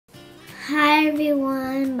Hi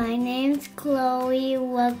everyone, my name's Chloe.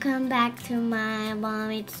 Welcome back to my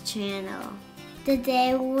mommy's channel.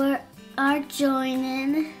 Today we are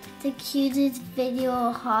joining the cutest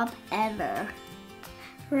video hop ever.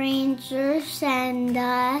 Ranger sent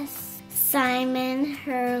us Simon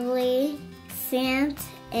Hurley, Sand,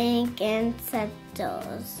 Ink, and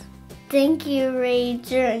Stencils. Thank you,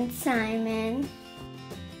 Ranger and Simon.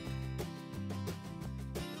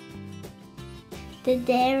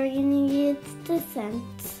 Today we're going to use the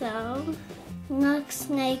stencil.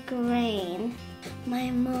 Looks like rain.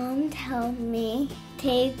 My mom told me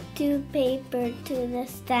tape the paper to the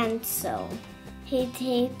stencil. He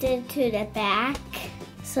taped it to the back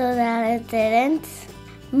so that it didn't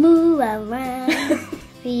move around.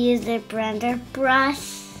 We used a blender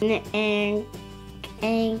brush and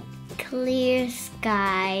clear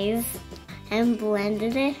skies and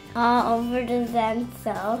blended it all over the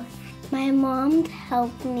stencil. My mom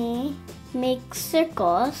helped me make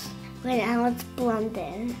circles when I was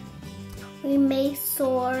blending. We made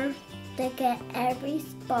sure to get every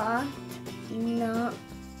spot, not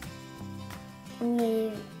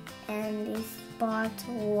leave any spots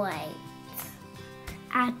white.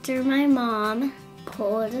 After my mom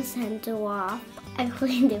pulled the center off, I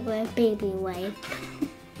cleaned it with baby wipe.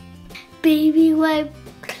 Baby wipe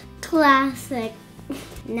classic.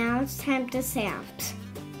 Now it's time to stamp.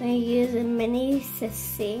 We use a mini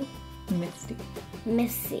MISTI,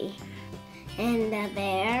 and the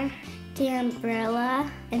bear, the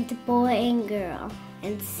umbrella, and the boy and girl,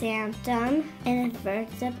 and stamped them in a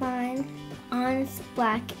VersaFine on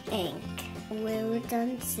black ink. When we were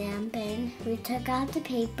done stamping, we took out the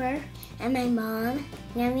paper, and my mom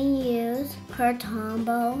let me use her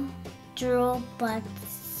Tombow drill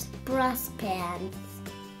brush pens,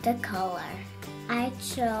 the color. I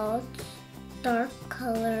chose dark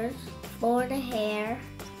colors for the hair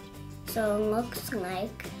so it looks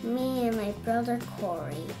like me and my brother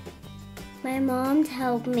Corey. My mom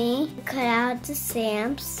helped me cut out the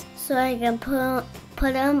stamps so I can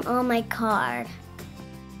put them on my card.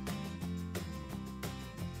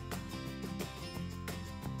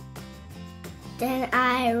 Then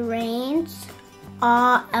I arranged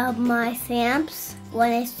all of my stamps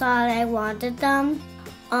when I thought I wanted them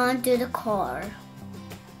onto the card.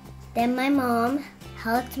 Then my mom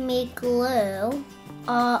helped me glue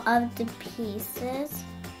all of the pieces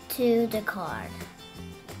to the card.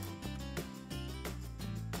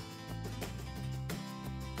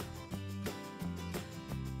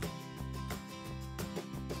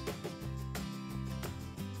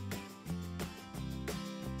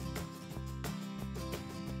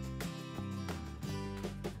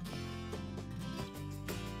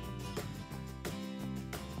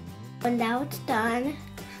 When that was done,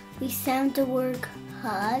 we stamped the word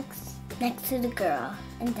hugs next to the girl,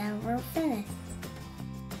 and then we're finished.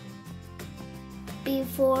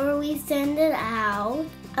 Before we send it out,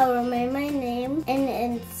 I'll write my name in the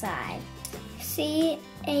inside. C-H-L-O-E.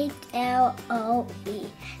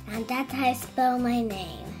 And that's how I spell my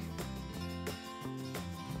name.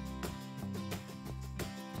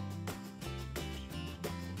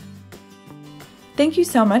 Thank you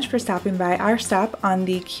so much for stopping by our stop on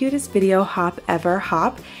the cutest video hop ever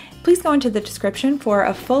hop. Please go into the description for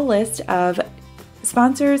a full list of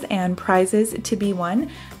sponsors and prizes to be won.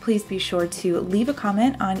 Please be sure to leave a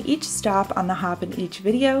comment on each stop on the hop in each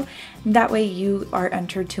video. That way you are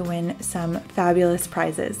entered to win some fabulous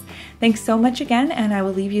prizes. Thanks so much again, and I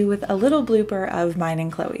will leave you with a little blooper of mine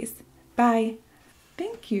and Chloe's. Bye.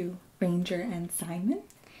 Thank you, Ranger and Simon.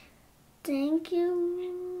 Thank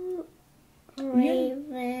you,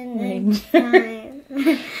 Raven and Simon.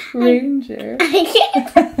 Ranger. I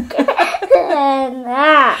can't.